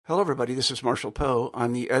Hello, everybody. This is Marshall Poe.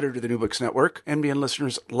 I'm the editor of the New Books Network. NBN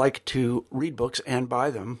listeners like to read books and buy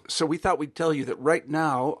them. So we thought we'd tell you that right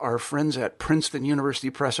now, our friends at Princeton University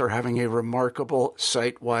Press are having a remarkable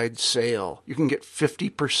site-wide sale. You can get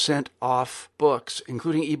 50% off books,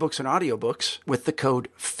 including ebooks and audiobooks, with the code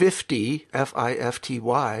 50,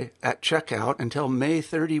 F-I-F-T-Y, at checkout until May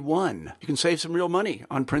 31. You can save some real money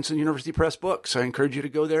on Princeton University Press books. I encourage you to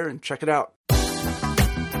go there and check it out.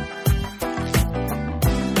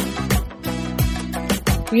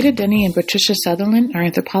 Rita Denny and Patricia Sutherland are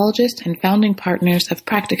anthropologists and founding partners of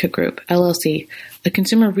Practica Group, LLC, a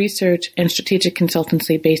consumer research and strategic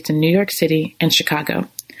consultancy based in New York City and Chicago.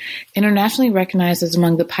 Internationally recognized as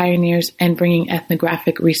among the pioneers in bringing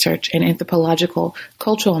ethnographic research and anthropological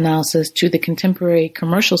cultural analysis to the contemporary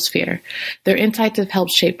commercial sphere, their insights have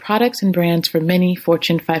helped shape products and brands for many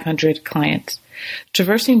Fortune 500 clients.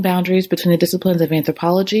 Traversing boundaries between the disciplines of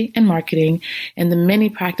anthropology and marketing and the many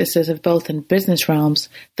practices of both in business realms,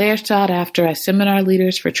 they are sought after as seminar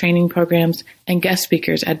leaders for training programs and guest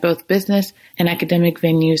speakers at both business and academic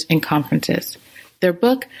venues and conferences. Their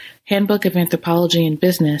book, Handbook of Anthropology in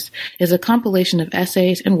Business, is a compilation of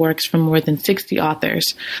essays and works from more than 60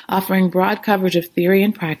 authors. Offering broad coverage of theory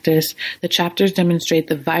and practice, the chapters demonstrate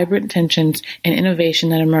the vibrant tensions and innovation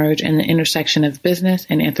that emerge in the intersection of business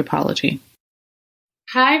and anthropology.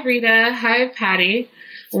 Hi, Rita. Hi, Patty.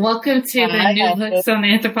 Welcome to the New Books on the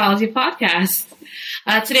Anthropology podcast.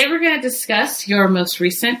 Today we're going to discuss your most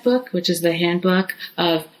recent book, which is the Handbook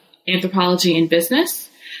of Anthropology in Business.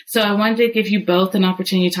 So I wanted to give you both an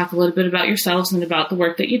opportunity to talk a little bit about yourselves and about the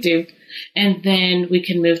work that you do. And then we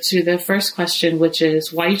can move to the first question, which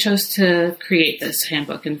is why you chose to create this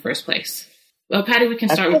handbook in the first place. Well, Patty, we can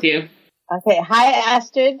start with you. Okay. Hi,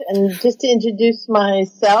 Astrid. And just to introduce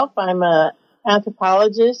myself, I'm a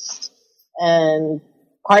anthropologist and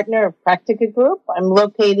partner of Practica Group. I'm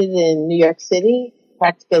located in New York City.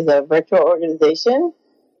 Practica is a virtual organization,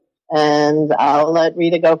 and I'll let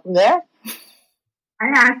Rita go from there. Hi,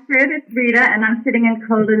 Astrid. It's Rita, and I'm sitting in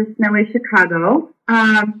cold and snowy Chicago.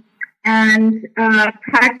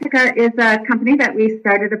 Practica is a company that we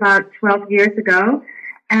started about 12 years ago,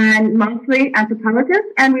 and mostly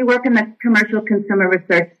anthropologists, and we work in the commercial consumer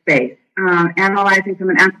research space. Analyzing from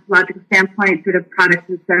an anthropological standpoint sort of products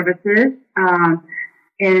and services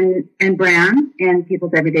and brands in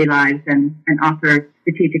people's everyday lives and offer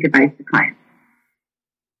strategic advice to clients.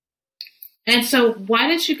 And so why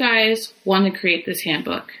did you guys want to create this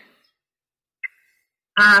handbook?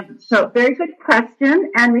 So very good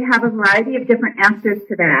question, and we have a variety of different answers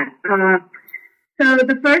to that. So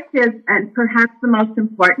the first is, and perhaps the most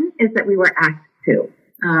important, is that we were asked to.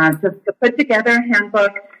 To put together a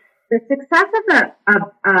handbook. The success of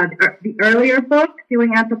the earlier book,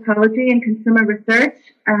 Doing Anthropology and Consumer Research,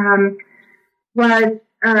 was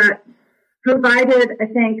provided, I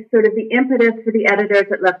think, sort of the impetus for the editors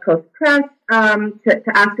at Left Coast Press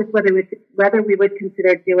to ask us whether we would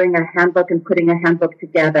consider doing a handbook and putting a handbook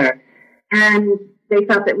together. And they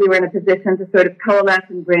felt that we were in a position to sort of coalesce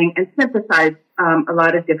and bring and synthesize a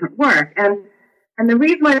lot of different work. And the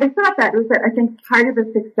reason why they thought that was that I think part of the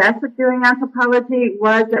success of Doing Anthropology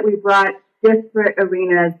was that we brought disparate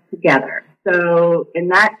arenas together. So in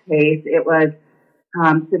that case, it was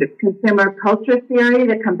sort of consumer culture theory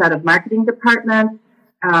that comes out of marketing departments,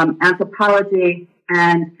 anthropology,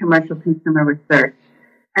 and commercial consumer research.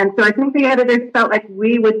 And so I think the editors felt like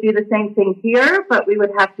we would do the same thing here, but we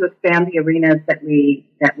would have to expand the arenas that we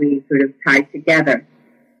sort of tied together.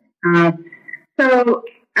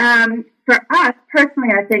 For us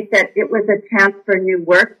personally, I think that it was a chance for new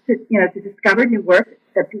work to discover new work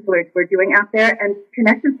that people were doing out there and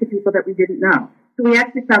connections to people that we didn't know. So we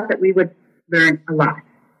actually felt that we would learn a lot.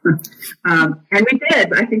 And we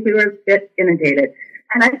did. I think we were a bit inundated.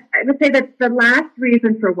 And I would say that the last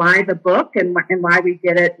reason for why the book and why we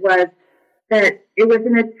did it was that it was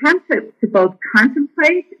an attempt to both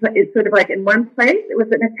contemplate, it's sort of like in one place, it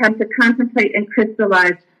was an attempt to contemplate and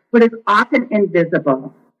crystallize what is often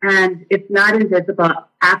invisible. And if not invisible,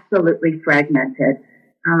 absolutely fragmented.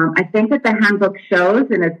 I think that the handbook shows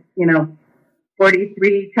in its,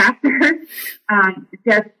 43 chapters,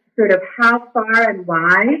 just sort of how far and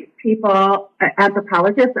why people,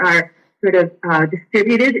 anthropologists are sort of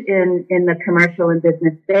distributed in the commercial and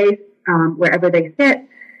business space, wherever they sit.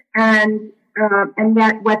 And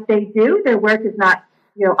yet what they do, their work is not,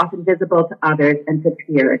 often visible to others and to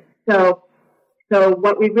peers. So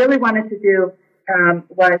what we really wanted to do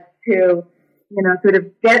was to, sort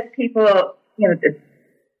of get people,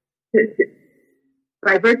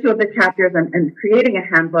 by virtue of the chapters and creating a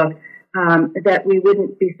handbook, that we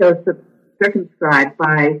wouldn't be so circumscribed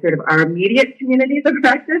by sort of our immediate communities of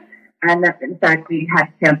practice, and that, in fact, we had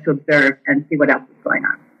a chance to observe and see what else is going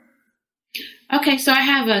on. Okay, so I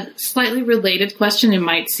have a slightly related question. It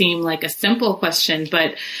might seem like a simple question,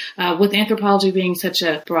 but with anthropology being such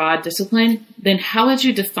a broad discipline, then how would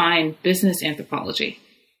you define business anthropology?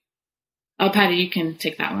 Oh, Patty, you can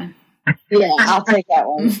take that one. Yeah, I'll take that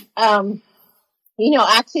one.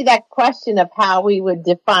 Actually, that question of how we would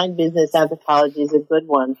define business anthropology is a good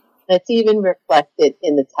one. That's even reflected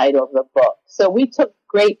in the title of the book. So we took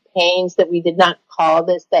great pains that we did not call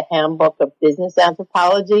this the Handbook of Business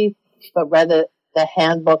Anthropology, but rather the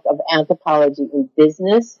Handbook of Anthropology in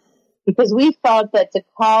Business, because we thought that to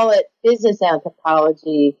call it business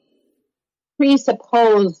anthropology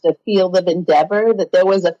presupposed a field of endeavor, that there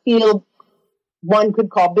was a field one could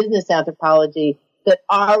call business anthropology that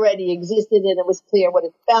already existed, and it was clear what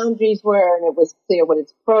its boundaries were, and it was clear what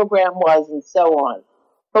its program was, and so on.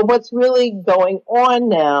 But what's really going on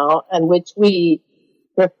now, and which we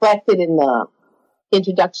reflected in the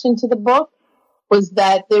introduction to the book, was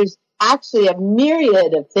that there's actually a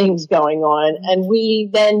myriad of things going on, and we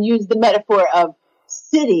then use the metaphor of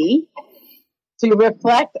city to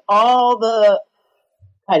reflect all the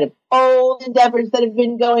kind of old endeavors that have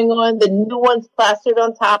been going on, the new ones plastered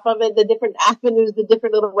on top of it, the different avenues, the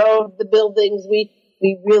different little roads, the buildings. We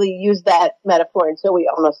really used that metaphor until we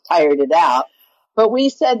almost tired it out. But we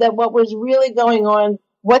said that what was really going on,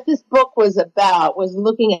 what this book was about, was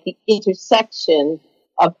looking at the intersection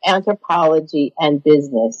of anthropology and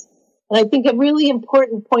business. And I think a really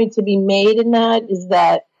important point to be made in that is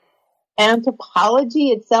that anthropology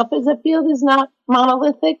itself as a field is not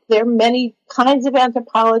monolithic. There are many kinds of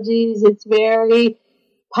anthropologies. It's very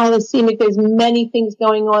polysemic. There's many things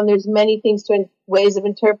going on. There's many things ways of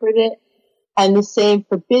interpreting it. And the same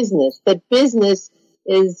for business, that business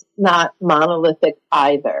is not monolithic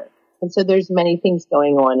either. And so there's many things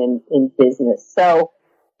going on in business. So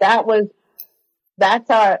that's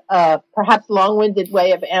our perhaps long-winded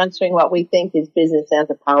way of answering what we think is business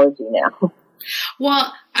anthropology now.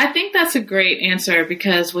 Well, I think that's a great answer,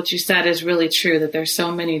 because what you said is really true, that there's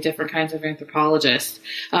so many different kinds of anthropologists.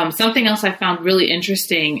 Something else I found really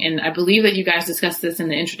interesting, and I believe that you guys discussed this in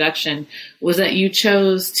the introduction, was that you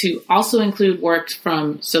chose to also include works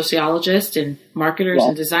from sociologists and marketers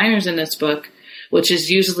and designers in this book, which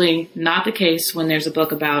is usually not the case when there's a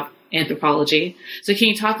book about anthropology. So can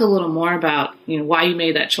you talk a little more about, why you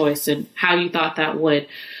made that choice and how you thought that would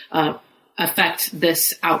affect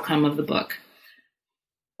this outcome of the book?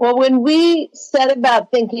 Well, when we set about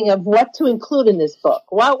thinking of what to include in this book,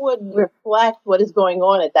 what would reflect what is going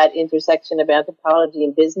on at that intersection of anthropology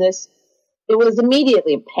and business, it was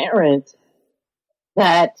immediately apparent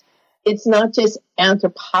that it's not just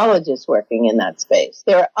anthropologists working in that space.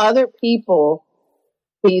 There are other people,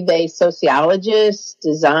 be they sociologists,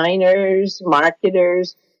 designers,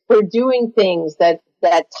 marketers, who are doing things that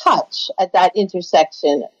touch at that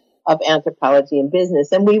intersection of anthropology and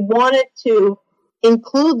business. And we wanted to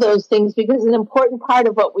include those things because an important part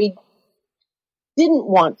of what we didn't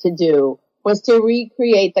want to do was to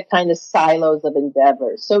recreate the kind of silos of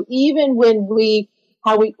endeavor. So even when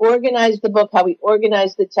how we organized the book, how we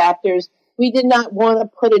organized the chapters, we did not want to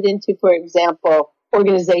put it into, for example,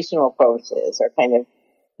 organizational approaches or kind of,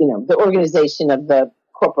 the organization of the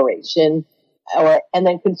corporation, and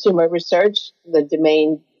then consumer research, the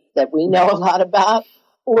domain that we know a lot about,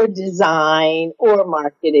 or design or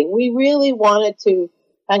marketing. We really wanted to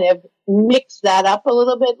kind of mix that up a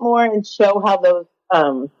little bit more and show how those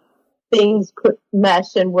things could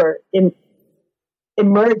mesh and were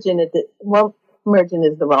emergent. Emergent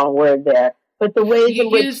is the wrong word there, but the ways in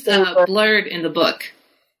which used blurred in the book.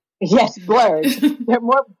 Yes, blurred. They're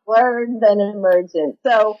more blurred than emergent.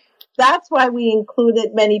 So that's why we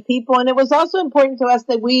included many people. And it was also important to us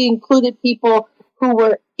that we included people who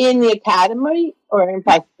were in the academy, or in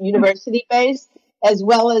fact university-based, as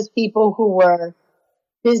well as people who were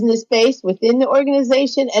business-based within the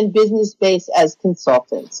organization and business-based as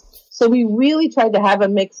consultants. So we really tried to have a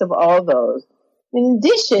mix of all those. In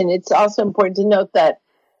addition, it's also important to note that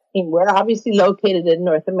we're obviously located in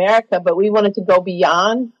North America, but we wanted to go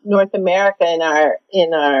beyond North America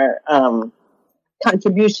in our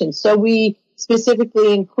contributions. So we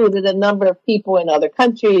specifically included a number of people in other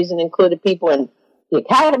countries and included people in the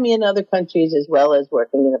academy in other countries, as well as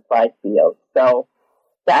working in applied fields. So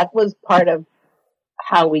that was part of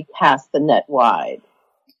how we cast the net wide.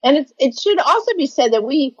 And it should also be said that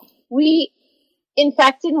we in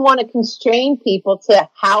fact didn't want to constrain people to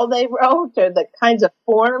how they wrote or the kinds of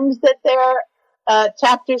forms that their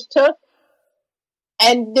chapters took.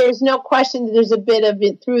 And there's no question that there's a bit of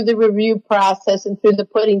it through the review process and through the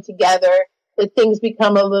putting together that things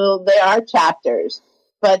become they are chapters,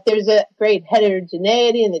 but there's a great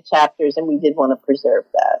heterogeneity in the chapters, and we did want to preserve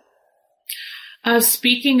that.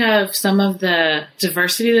 Speaking of some of the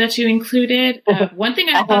diversity that you included, one thing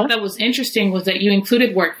I thought that was interesting was that you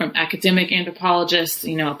included work from academic anthropologists,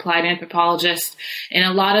 applied anthropologists, and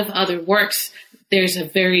a lot of other works. There's a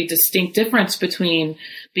very distinct difference between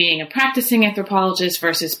being a practicing anthropologist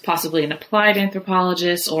versus possibly an applied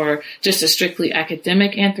anthropologist or just a strictly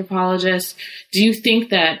academic anthropologist. Do you think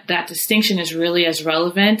that that distinction is really as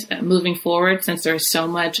relevant moving forward since there's so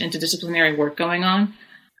much interdisciplinary work going on?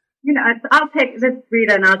 I'll take this,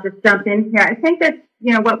 Rita, and I'll just jump in here. I think that,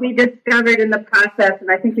 what we discovered in the process,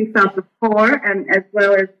 and I think we felt before and as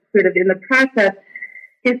well as sort of in the process,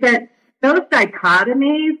 is that those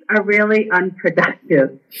dichotomies are really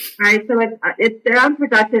unproductive, right? So they're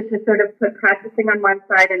unproductive to sort of put practicing on one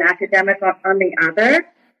side and academic on the other,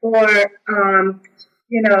 or,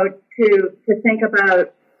 to think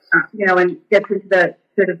about, and gets into the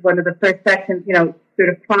sort of one of the first sections, sort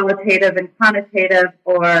of qualitative and quantitative,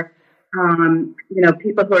 or,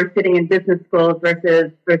 people who are sitting in business schools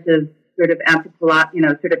versus sort of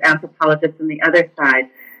anthropologists on the other side.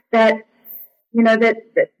 That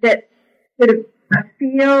sort of a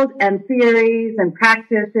field and theories and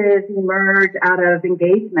practices emerge out of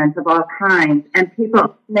engagement of all kinds, and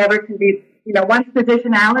people never can be, one's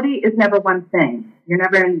positionality is never one thing. You're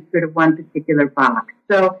never in sort of one particular box.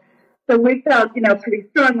 So we felt, pretty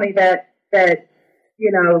strongly that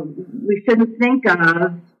we shouldn't think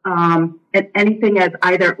of anything as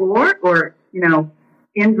either or,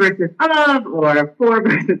 in versus of, or for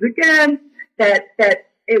versus against, that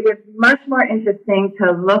it was much more interesting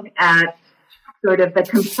to look at sort of the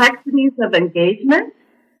complexities of engagement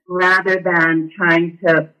rather than trying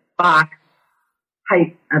to box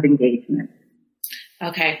types of engagement.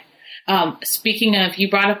 Okay. Speaking of, you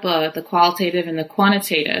brought up the qualitative and the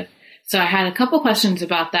quantitative. So I had a couple questions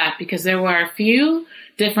about that because there were a few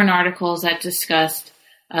different articles that discussed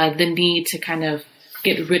the need to kind of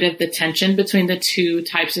get rid of the tension between the two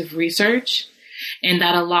types of research, and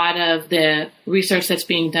that a lot of the research that's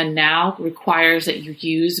being done now requires that you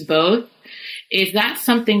use both. Is that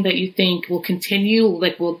something that you think will continue,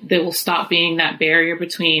 that will stop being that barrier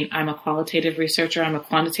between I'm a qualitative researcher, I'm a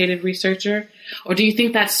quantitative researcher? Or do you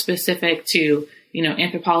think that's specific to,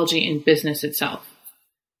 anthropology and business itself?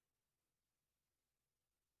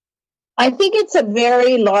 I think it's a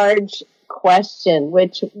very large question,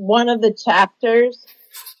 which one of the chapters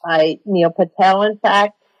by Neil Patel, in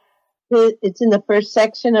fact, it's in the first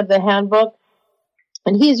section of the handbook.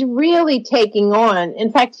 And he's really taking on,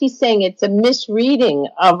 in fact, he's saying it's a misreading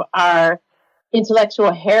of our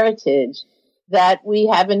intellectual heritage that we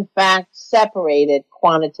have, in fact, separated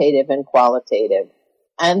quantitative and qualitative,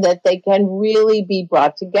 and that they can really be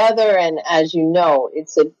brought together. And as you know,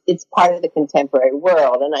 it's part of the contemporary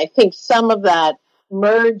world. And I think some of that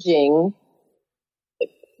merging,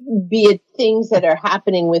 be it things that are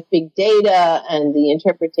happening with big data and the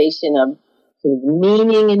interpretation of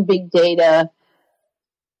meaning in big data,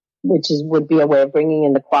 which would be a way of bringing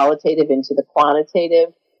in the qualitative into the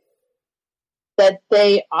quantitative, that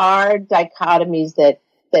they are dichotomies that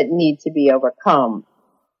need to be overcome.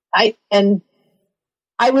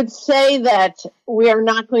 I would say that we are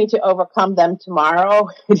not going to overcome them tomorrow.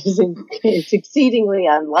 It's exceedingly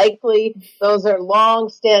unlikely. Those are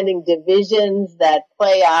long-standing divisions that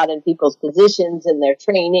play out in people's positions and their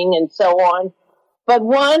training and so on. But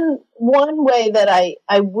one way that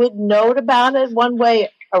I would note about it, one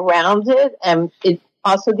way around it, and it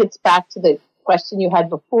also gets back to the question you had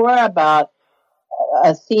before about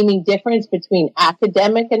a seeming difference between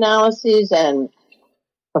academic analyses and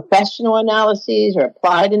professional analyses or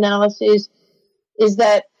applied analyses, is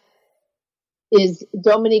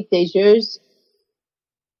Dominique Desjeux'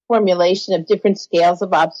 formulation of different scales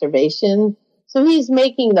of observation. So he's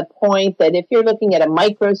making the point that if you're looking at a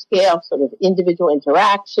micro scale, sort of individual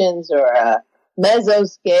interactions, or a meso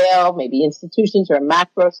scale, maybe institutions, or a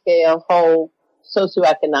macro scale, whole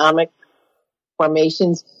socioeconomic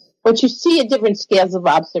formations, what you see at different scales of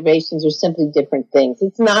observations are simply different things.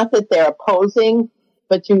 It's not that they're opposing,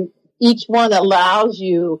 but each one allows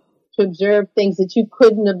you to observe things that you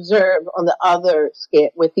couldn't observe on the other scale,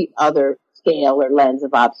 with the other scale or lens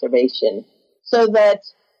of observation. So that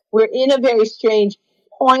we're in a very strange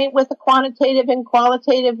point with the quantitative and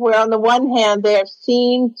qualitative, where on the one hand, they're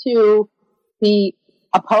seen to be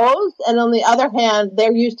opposed, and on the other hand,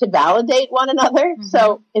 they're used to validate one another. Mm-hmm.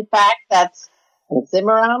 So, in fact, that's an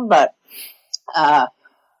oxymoron, but I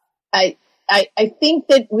think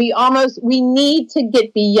that we need to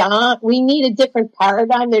get beyond, we need a different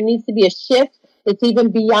paradigm. There needs to be a shift It's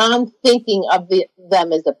even beyond thinking of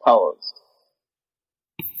them as opposed.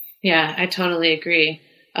 Yeah, I totally agree.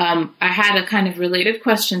 I had a kind of related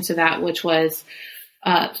question to that, which was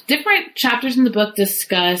different chapters in the book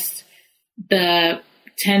discuss the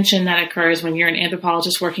tension that occurs when you're an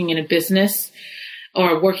anthropologist working in a business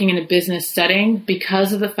or working in a business setting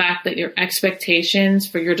because of the fact that your expectations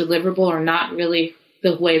for your deliverable are not really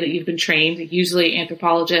the way that you've been trained. Usually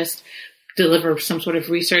anthropologists deliver some sort of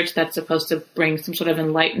research that's supposed to bring some sort of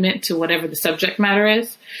enlightenment to whatever the subject matter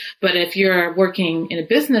is. But if you're working in a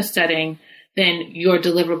business setting, then your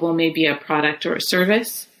deliverable may be a product or a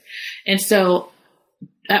service. And so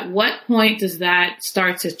at what point does that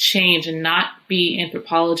start to change and not be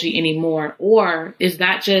anthropology anymore? Or is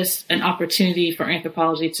that just an opportunity for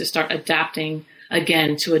anthropology to start adapting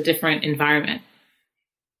again to a different environment?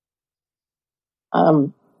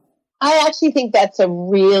 I actually think that's a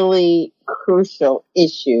really crucial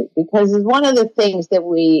issue because it's one of the things that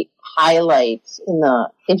we highlight in the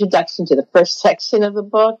introduction to the first section of the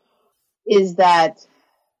book is that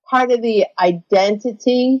part of the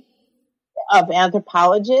identity of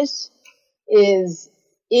anthropologists is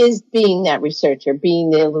being that researcher, being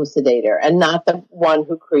the elucidator, and not the one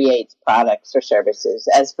who creates products or services,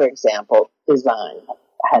 as, for example, design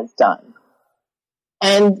has done.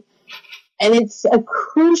 And it's a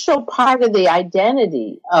crucial part of the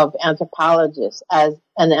identity of anthropologists as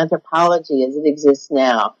an anthropology as it exists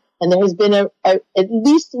now. And there has been, at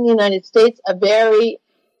least in the United States, a very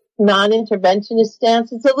non-interventionist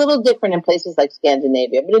stance. It's a little different in places like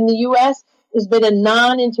Scandinavia, but in the U.S., there's been a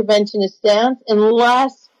non-interventionist stance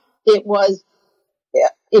unless it was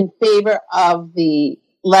in favor of the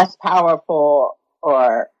less powerful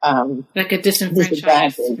or like a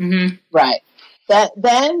disenfranchised. Mm-hmm. Right.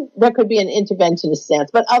 Then there could be an interventionist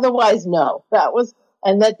stance, but otherwise, no.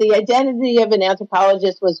 And that the identity of an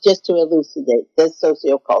anthropologist was just to elucidate the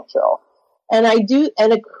sociocultural. And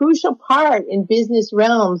a crucial part in business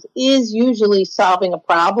realms is usually solving a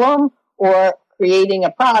problem or creating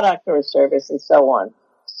a product or a service and so on.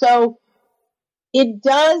 So it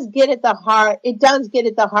does get at the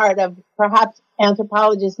heart of perhaps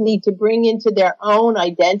anthropologists need to bring into their own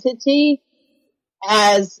identity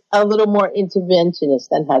as a little more interventionist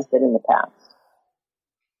than has been in the past.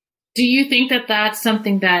 Do you think that that's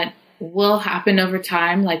something that will happen over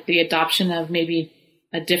time, like the adoption of maybe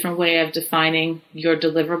a different way of defining your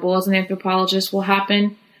deliverable as an anthropologist will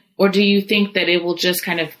happen? Or do you think that it will just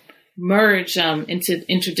kind of merge into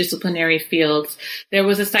interdisciplinary fields? There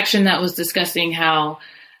was a section that was discussing how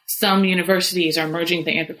some universities are merging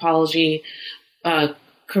the anthropology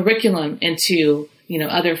curriculum into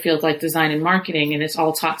other fields like design and marketing, and it's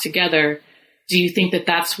all taught together. Do you think that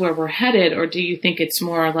that's where we're headed, or do you think it's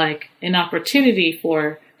more like an opportunity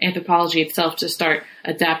for anthropology itself to start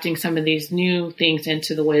adapting some of these new things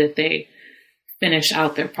into the way that they finish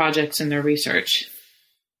out their projects and their research?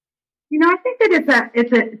 I think that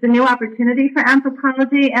it's a new opportunity for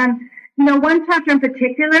anthropology, and one chapter in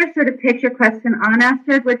particular sort of takes your question on,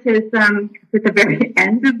 Astrid, which is at the very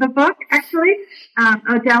end of the book, actually,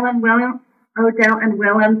 Odell and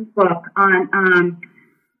Willem's book on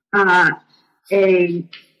a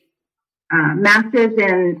master's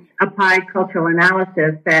in applied cultural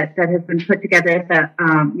analysis that has been put together at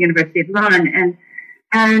the University of Bonn,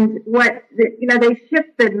 and what they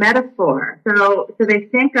shift the metaphor. So they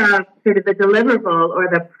think of sort of the deliverable or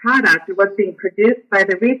the product or what's being produced by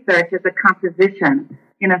the research as a composition,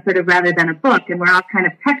 sort of rather than a book. And we're all kind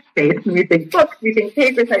of text-based, and we think books, we think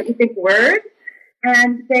papers, we think words.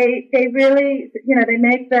 And they really, they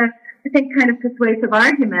make the, I think, kind of persuasive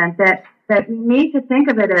argument that we need to think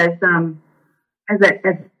of it as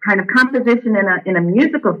kind of composition in a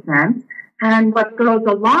musical sense. And what goes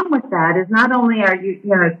along with that is not only are you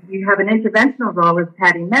have an interventional role, as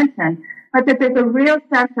Patty mentioned, but that there's a real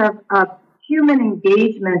sense of human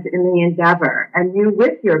engagement in the endeavor and you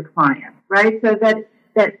with your client, right? So that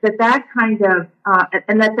kind of,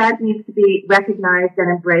 and that needs to be recognized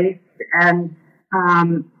and embraced. And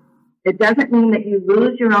it doesn't mean that you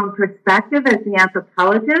lose your own perspective as the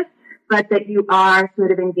anthropologist, but that you are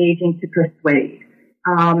sort of engaging to persuade.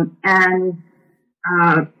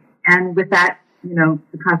 And with that, the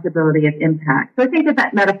possibility of impact. So I think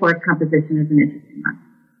that metaphor of composition is an interesting one.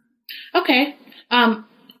 Okay.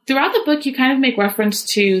 Throughout the book, you kind of make reference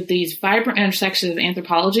to these vibrant intersections of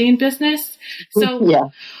anthropology and business. So yeah.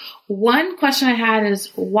 One question I had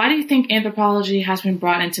is, why do you think anthropology has been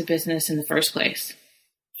brought into business in the first place?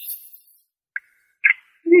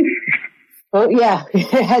 Oh yeah,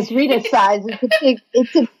 as Rita sighs,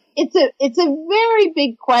 it's a very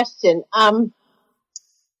big question.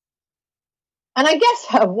 And I guess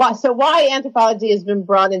why anthropology has been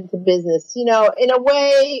brought into business. In a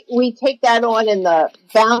way, we take that on in the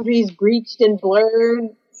boundaries breached and blurred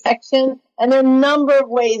section. And there are a number of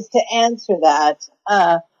ways to answer that.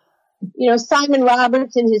 Simon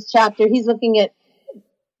Roberts in his chapter, he's looking at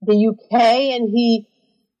the UK, and he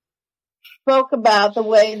spoke about the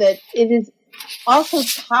way that it is also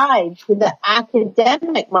tied to the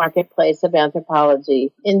academic marketplace of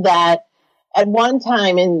anthropology, in that at one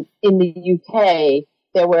time in the UK,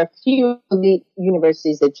 there were a few elite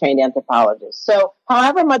universities that trained anthropologists. So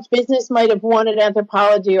however much business might have wanted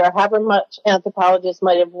anthropology, or however much anthropologists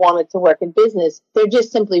might have wanted to work in business, there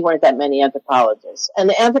just simply weren't that many anthropologists. And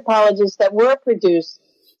the anthropologists that were produced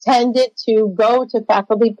tended to go to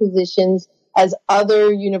faculty positions as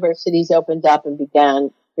other universities opened up and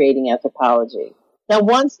began creating anthropology. Now,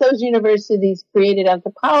 once those universities created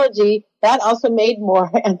anthropology, that also made more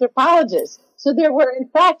anthropologists. So there were, in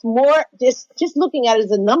fact, more, just looking at it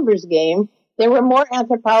as a numbers game, there were more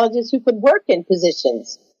anthropologists who could work in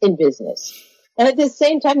positions in business. And at the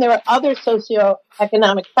same time, there were other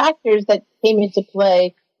socioeconomic factors that came into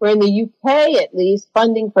play, where in the UK, at least,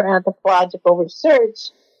 funding for anthropological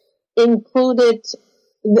research included,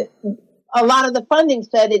 a lot of the funding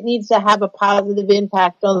said it needs to have a positive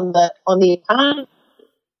impact on the economy.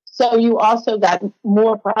 So you also got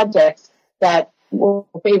more projects that were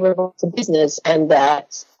favorable to business and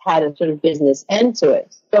that had a sort of business end to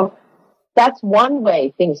it. So that's one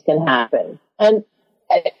way things can happen. And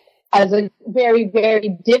as a very, very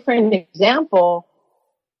different example,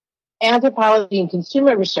 anthropology and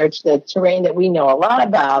consumer research, the terrain that we know a lot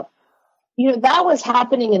about, that was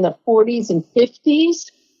happening in the 40s and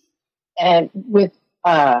 50s, and with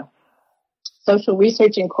Social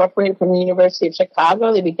Research Incorporated from the University of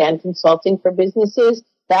Chicago, they began consulting for businesses.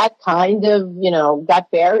 That kind of,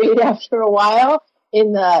 got buried after a while.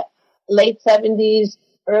 In the late 70s,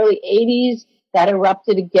 early 80s, that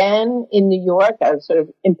erupted again in New York. A sort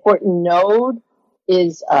of important node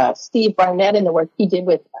is Steve Barnett and the work he did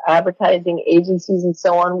with advertising agencies and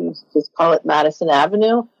so on. We used to just call it Madison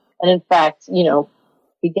Avenue. And in fact,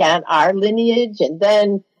 began our lineage, and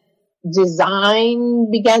then design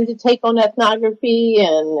began to take on ethnography,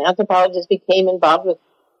 and anthropologists became involved with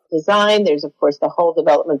design. There's, of course, the whole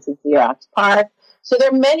developments of Xerox PARC. So there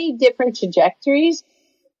are many different trajectories,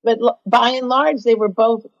 but by and large, they were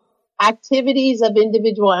both activities of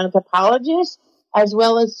individual anthropologists as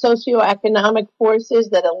well as socioeconomic forces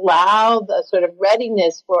that allow the sort of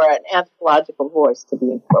readiness for an anthropological voice to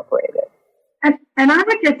be incorporated. And I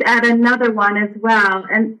would just add another one as well,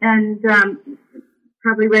 and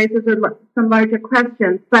probably raises some larger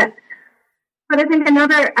questions. But I think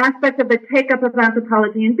another aspect of the take-up of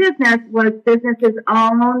anthropology in business was businesses'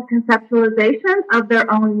 own conceptualization of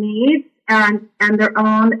their own needs and their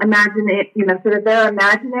own sort of their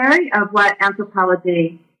imaginary of what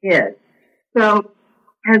anthropology is. So,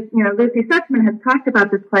 as Lucy Suchman has talked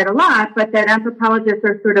about this quite a lot, but that anthropologists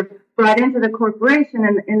are sort of brought into the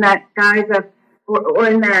corporation in that guise of, or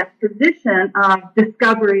in that position of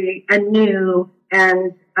discovery anew,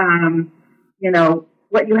 and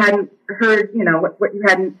what you hadn't heard, what you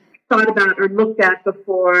hadn't thought about or looked at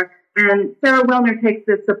before. And Sarah Wilner takes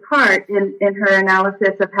this apart in her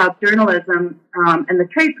analysis of how journalism and the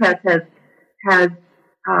trade press has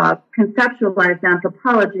conceptualized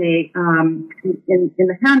anthropology in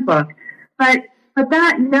the handbook. But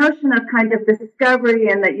that notion of kind of discovery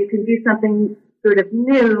and that you can do something sort of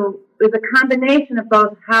new is a combination of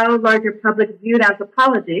both how larger public viewed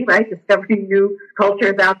anthropology, right, discovering new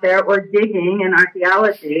cultures out there, or digging and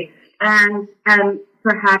archaeology, and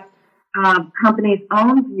perhaps companies'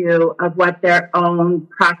 own view of what their own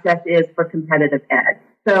process is for competitive edge.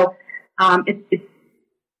 So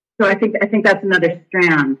so I think that's another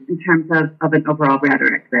strand in terms of an overall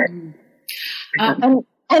rhetoric that.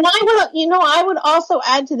 And I would also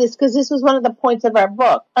add to this, because this was one of the points of our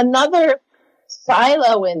book. Another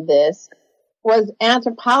silo in this was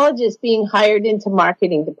anthropologists being hired into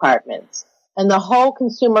marketing departments, and the whole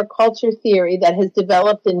consumer culture theory that has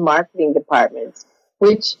developed in marketing departments,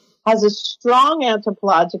 which has a strong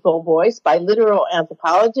anthropological voice by literal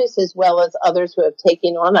anthropologists as well as others who have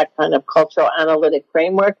taken on that kind of cultural analytic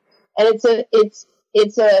framework. And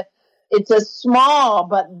it's a small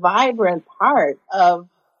but vibrant part of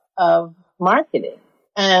marketing,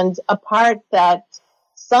 and a part that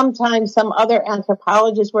sometimes some other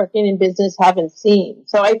anthropologists working in business haven't seen.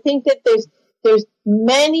 So I think that there's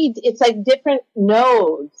many, it's like different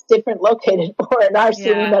nodes, different located, or in our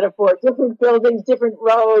city metaphor, different buildings, different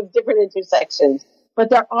roads, different intersections, but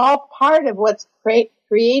they're all part of what's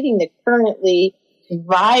creating the currently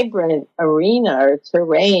vibrant arena or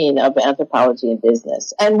terrain of anthropology and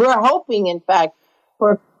business. And we're hoping, in fact,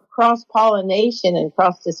 for cross-pollination and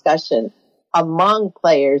cross-discussion among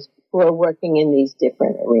players who are working in these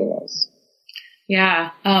different arenas.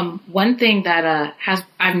 Yeah. One thing that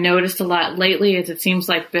I've noticed a lot lately is it seems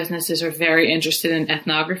like businesses are very interested in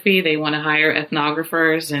ethnography. They want to hire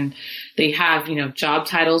ethnographers, and they have, job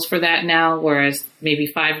titles for that now, whereas maybe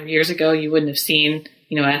 5 years ago you wouldn't have seen,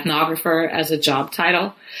 ethnographer as a job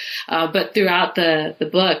title. But throughout the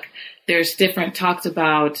book, there's different talks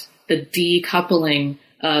about the decoupling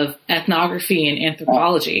of ethnography and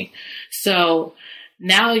anthropology. So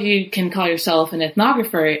now you can call yourself an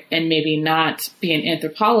ethnographer and maybe not be an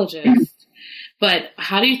anthropologist. But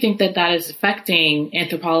how do you think that is affecting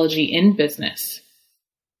anthropology in business?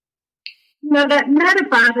 That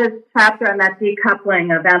Metaba's chapter on that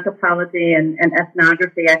decoupling of anthropology and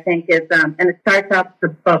ethnography, I think is, and it starts off the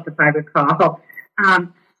book, if I recall,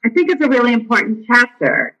 I think it's a really important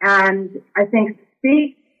chapter, and I think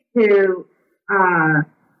speaks to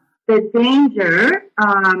the danger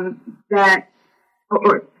that,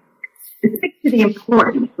 or it speaks to the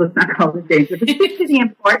importance, let's not call it danger, but it speaks to the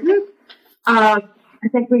importance of, I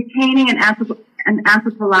think, retaining an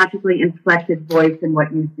anthropologically inflected voice in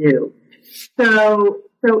what you do. So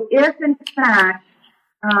if in fact,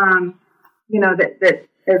 that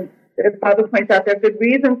as Barbara points out, there are good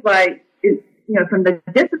reasons why, from the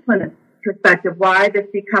discipline perspective, why this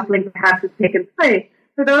decoupling perhaps has taken place.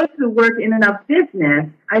 For those who work in and of business,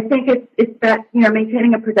 I think it's that,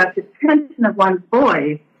 maintaining a productive tension of one's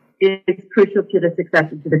voice is crucial to the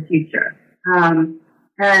success and to the future. I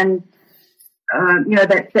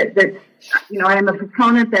am a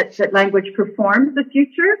proponent that language performs the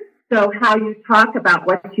future. So how you talk about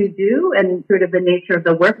what you do and sort of the nature of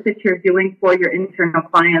the work that you're doing for your internal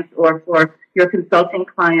clients or for your consulting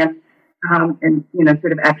clients,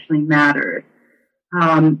 sort of actually matters.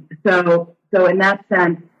 So in that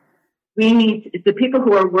sense, we need the people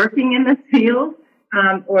who are working in this field,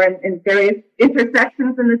 or in various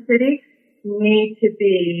intersections in the city need to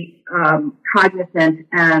be, cognizant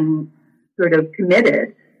and sort of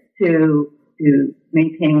committed to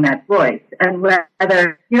maintaining that voice. And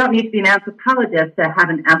whether you don't need to be an anthropologist to have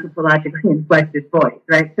an anthropologically inflected voice,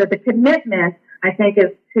 right? So the commitment, I think,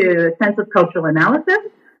 is to a sense of cultural analysis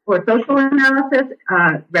or social analysis,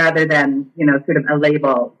 rather than, sort of a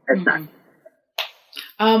label as such.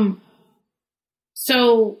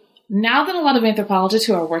 So now that a lot of anthropologists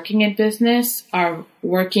who are working in business are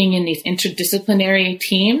working in these interdisciplinary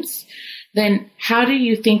teams, then how do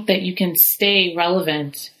you think that you can stay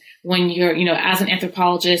relevant when you're, as an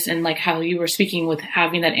anthropologist, and like how you were speaking with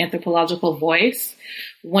having that anthropological voice,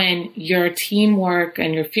 when your teamwork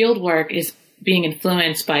and your field work is being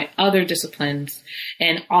influenced by other disciplines,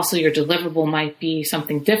 and also your deliverable might be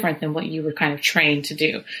something different than what you were kind of trained to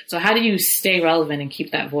do. So how do you stay relevant and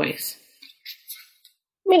keep that voice?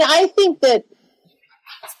 I think that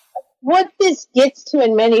what this gets to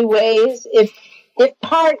in many ways, it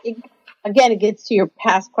gets to your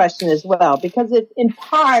past question as well, because in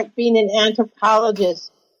part, being an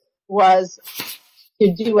anthropologist was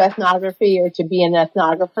to do ethnography or to be an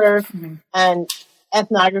ethnographer. Mm-hmm. And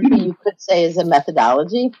ethnography, you could say, is a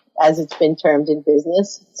methodology, as it's been termed in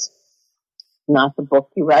business. It's not the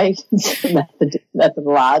book you write. It's the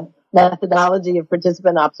methodology of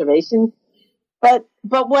participant observation. But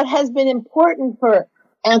what has been important for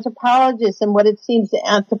anthropologists and what it seems the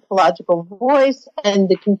anthropological voice and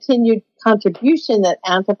the continued contribution that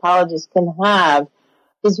anthropologists can have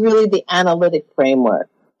is really the analytic framework.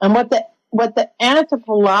 And what the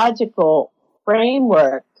anthropological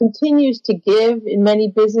framework continues to give in many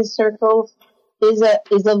business circles is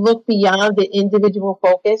a look beyond the individual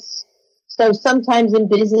focus. So sometimes in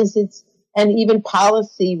business and even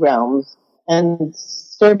policy realms and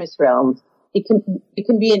service realms, it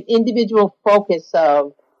can be an individual focus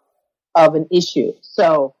of an issue.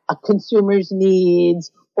 So a consumer's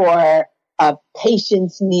needs or a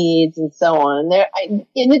patient's needs and so on. And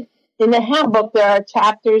in the handbook, there are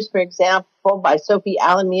chapters, for example, by Sophie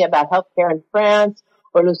Alamy about healthcare in France,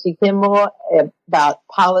 or Lucy Kimball about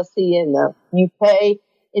policy in the UK,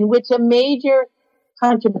 in which a major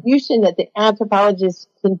contribution that the anthropologists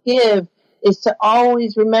can give is to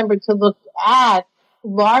always remember to look at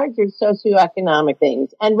larger socioeconomic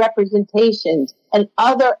things and representations and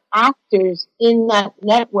other actors in that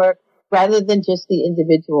network rather than just the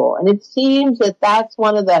individual. And it seems that that's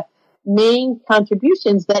one of the main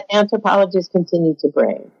contributions that anthropologists continue to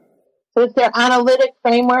bring. So it's their analytic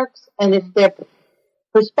frameworks and it's their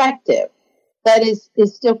perspective that is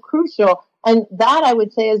still crucial. And that, I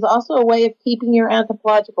would say, is also a way of keeping your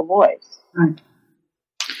anthropological voice. Right.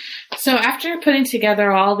 So after putting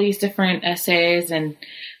together all these different essays and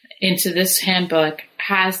into this handbook,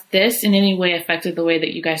 has this in any way affected the way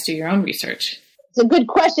that you guys do your own research? It's a good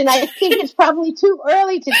question. I think it's probably too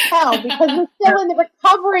early to tell because we're still in the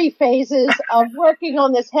recovery phases of working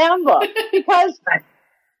on this handbook. Because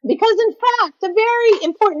in fact, a very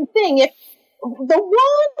important thing, if the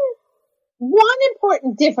one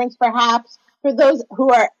important difference perhaps for those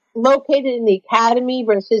who are located in the academy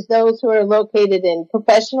versus those who are located in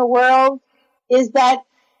professional world is that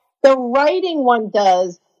the writing one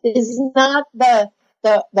does is not the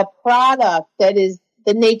product that is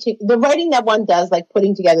the nature, the writing that one does, like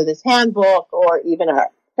putting together this handbook or even our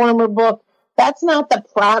former book, that's not the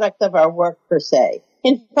product of our work per se.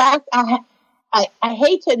 In fact, I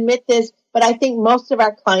hate to admit this, but I think most of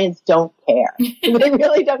our clients don't care. They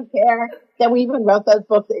really don't care that we even wrote those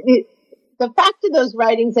books. The fact of those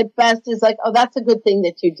writings at best is like, oh, that's a good thing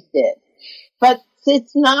that you did. But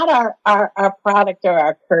it's not our product or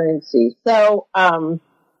our currency. So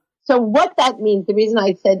what that means, the reason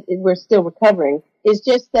I said we're still recovering, is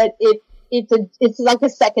just that it's like a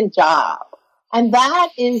second job. And that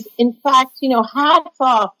is, in fact, hats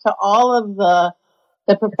off to all of the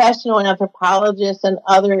professional anthropologists and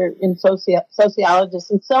other sociologists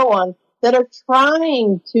and so on that are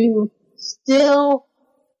trying to still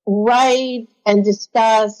write and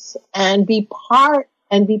discuss and be part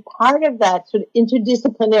of that sort of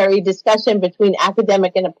interdisciplinary discussion between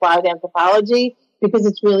academic and applied anthropology, because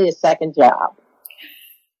it's really a second job.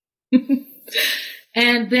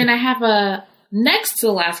 And then I have a next to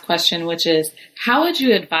the last question, which is, how would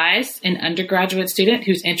you advise an undergraduate student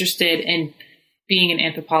who's interested in being an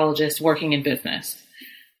anthropologist working in business?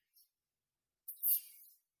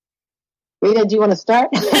 Rita, do you want to start?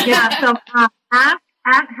 Yeah, so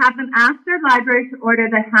have them ask their library to order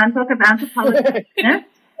the Handbook of Anthropology.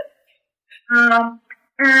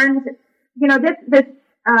 And, this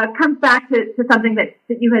comes back to something that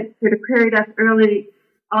you had sort of queried us early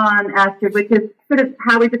on, Astrid, which is sort of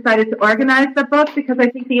how we decided to organize the book, because I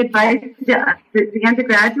think the advice to the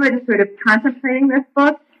undergraduate is sort of contemplating this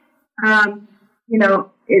book,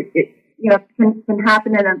 it can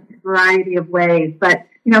happen in a variety of ways. But,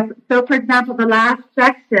 so for example, the last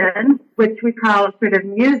section, which we call sort of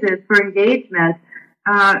muses for engagement,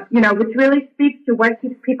 which really speaks to what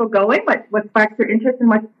keeps people going, what sparks their interest and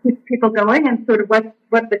what keeps people going, and sort of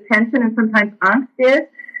what the tension and sometimes angst is.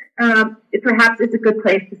 It perhaps is a good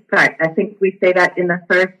place to start. I think we say that in the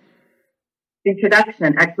first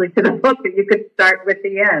introduction, actually, to the book, that you could start with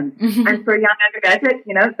the end. Mm-hmm. And for a young undergraduate,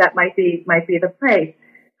 that might be the place.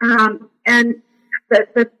 And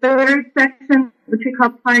the third section, which we call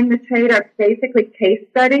Applying the Trade, are basically case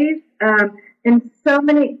studies in so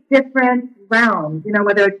many different realms,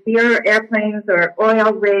 whether it's beer or airplanes or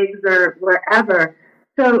oil rigs or wherever.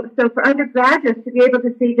 So for undergraduates to be able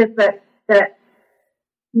to see just the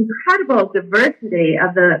incredible diversity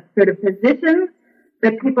of the sort of positions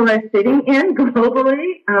that people are sitting in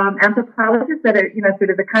globally, anthropologists that are, sort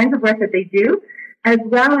of the kinds of work that they do, as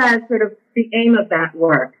well as sort of the aim of that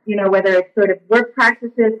work, whether it's sort of work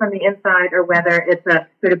practices from the inside or whether it's a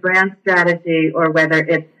sort of brand strategy or whether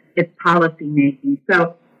it's policy making.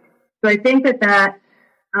 So I think that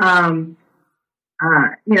for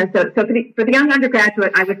the young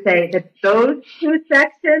undergraduate, I would say that those two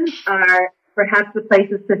sections are perhaps the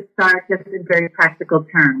places to start, just in very practical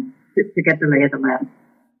terms, to get the lay of the land.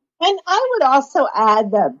 And I would also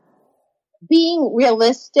add that being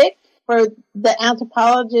realistic for the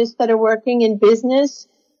anthropologists that are working in business,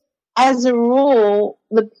 as a rule,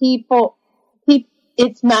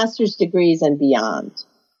 it's master's degrees and beyond.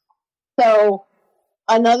 So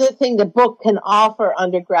another thing the book can offer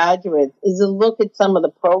undergraduates is a look at some of the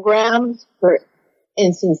programs. For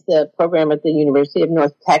instance, the program at the University of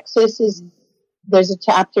North Texas there's a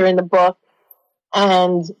chapter in the book,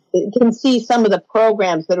 and you can see some of the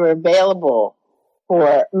programs that are available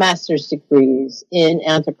for master's degrees in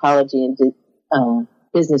anthropology and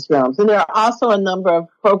business realms. And there are also a number of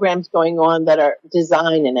programs going on that are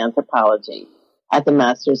design in anthropology at the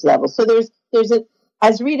master's level. So there's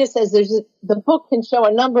as Rita says, the book can show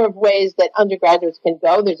a number of ways that undergraduates can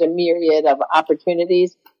go. There's a myriad of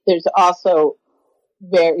opportunities. There's also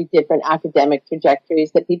very different academic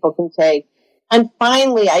trajectories that people can take. And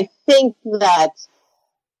finally, I think that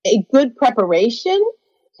a good preparation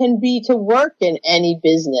can be to work in any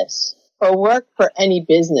business or work for any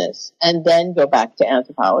business and then go back to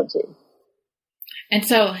anthropology. And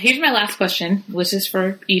so here's my last question, which is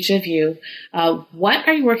for each of you. What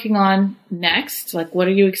are you working on next? Like, what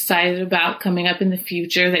are you excited about coming up in the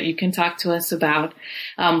future that you can talk to us about?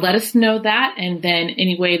 Let us know that, and then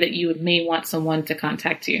any way that you may want someone to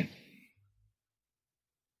contact you.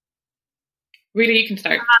 Rita, you can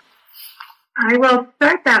start. I will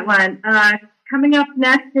start that one. Coming up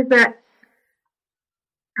next is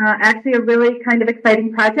actually a really kind of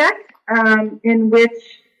exciting project in which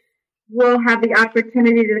we'll have the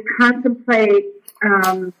opportunity to contemplate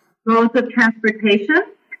goals of transportation,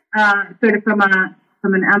 sort of from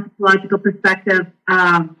an anthropological perspective,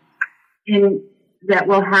 in that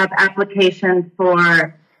will have applications for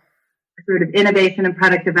sort of innovation and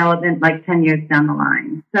product development like 10 years down the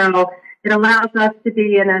line. So it allows us to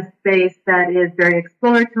be in a space that is very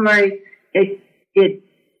exploratory. It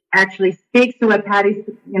actually speaks to what Patty,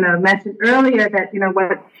 mentioned earlier, that,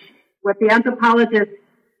 what the anthropologist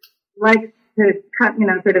likes to cut,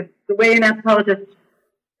 sort of the way an anthropologist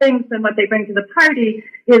thinks and what they bring to the party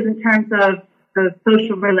is in terms of the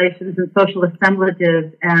social relations and social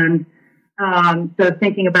assemblages, and so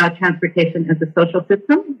thinking about transportation as a social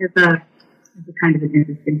system is a kind of an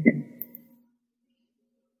interesting thing.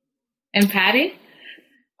 And Patty?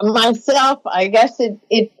 Myself, I guess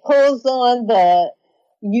it pulls on the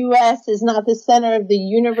U.S. is not the center of the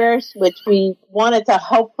universe, which we wanted to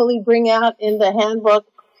hopefully bring out in the handbook.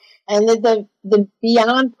 And the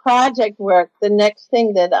Beyond project work, the next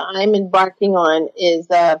thing that I'm embarking on is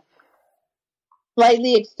a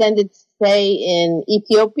slightly extended stay in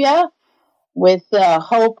Ethiopia with the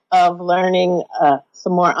hope of learning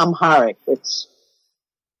some more Amharic, which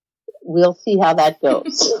we'll see how that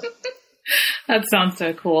goes. That sounds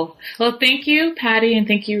so cool. Well, thank you, Patty, and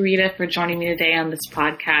thank you, Rita, for joining me today on this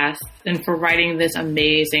podcast and for writing this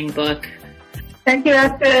amazing book. Thank you,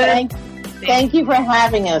 Esther. Thank you for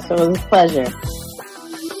having us. It was a pleasure.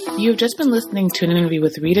 You have just been listening to an interview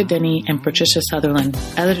with Rita Denny and Patricia Sutherland,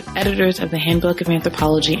 editors of the Handbook of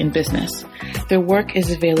Anthropology in Business. Their work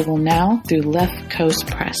is available now through Left Coast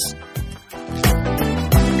Press.